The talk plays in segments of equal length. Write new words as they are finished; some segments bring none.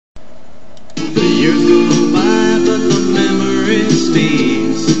Years go by, but the memory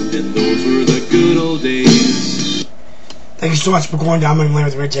stays, and those were the good old days. Thank you so much for going down memory lane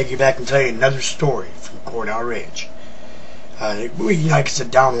with me. Take you back and tell you another story from Cornell Ridge. We like I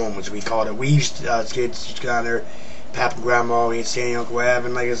said, down home as we called it. We used to, as kids, just go down there, Pap and Grandma, and Sandy, Uncle Ab,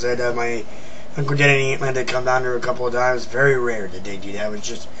 and like I said, my Uncle Denny and Aunt Linda come down there a couple of times. Very rare that they do that. It was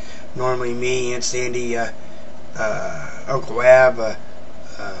just normally me, Aunt Sandy, Uncle Ab,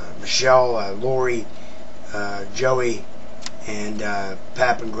 Michelle, Lori, Joey, and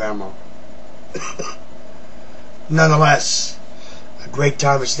Pap and Grandma. Nonetheless, a great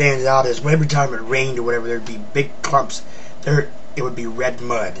time that stands out is every time it rained or whatever, there'd be big clumps. There, it would be red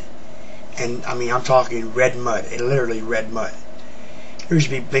mud. And, I mean, I'm talking red mud. Literally red mud. There used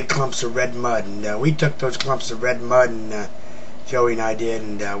to be big clumps of red mud. And we took those clumps of red mud, and Joey and I did,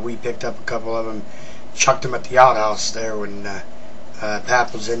 and we picked up a couple of them, chucked them at the outhouse there when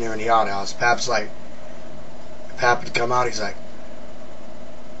Pap was in there in the outhouse. Pap's like, Pap would come out, he's like,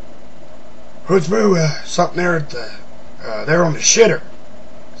 "Who threw something there at the, there on the shitter?"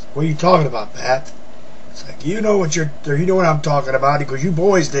 "What are you talking about, Pat?" It's like, you know what I'm talking about, because you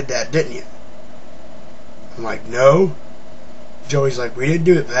boys did that, didn't you? I'm like, no. Joey's like, we didn't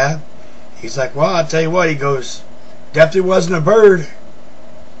do it, Pat. He's like, well, I'll tell you what, he goes, definitely wasn't a bird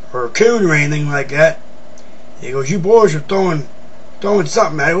or a coon or anything like that. He goes, you boys are throwing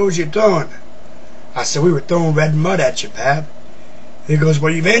something at it. What was you throwing? I said, we were throwing red mud at you, Pat. He goes,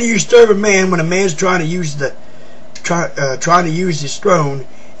 well, man, you disturb a man when a man's trying to use his throne,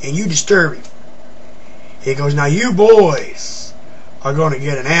 and you disturb him. He goes, now you boys are going to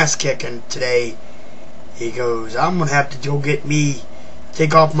get an ass kicking today. He goes, I'm going to have to go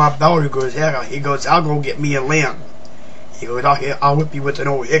take off my belt. He goes, I'll go get me a limb. He goes, I'll whip you with an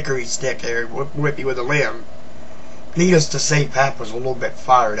old hickory stick there, whip you with a limb. Needless to say, Pap was a little bit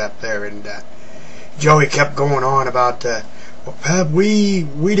fired up there, and Joey kept going on about, well, Pap, we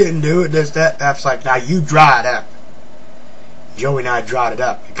didn't do it, this, that. Pap's like, now you dry it up. Joey and I dried it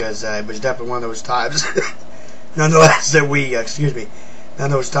up because it was definitely one of those times, nonetheless, that we,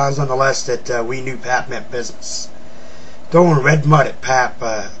 that we knew Pap meant business. Throwing red mud at Pap,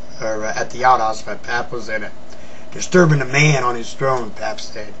 or at the outhouse when Pap was in it. Disturbing a man on his throne, Pap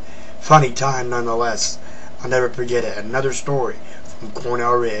said. Funny time, nonetheless. I'll never forget it. Another story from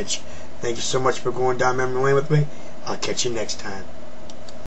Cornell Ridge. Thank you so much for going down memory lane with me. I'll catch you next time.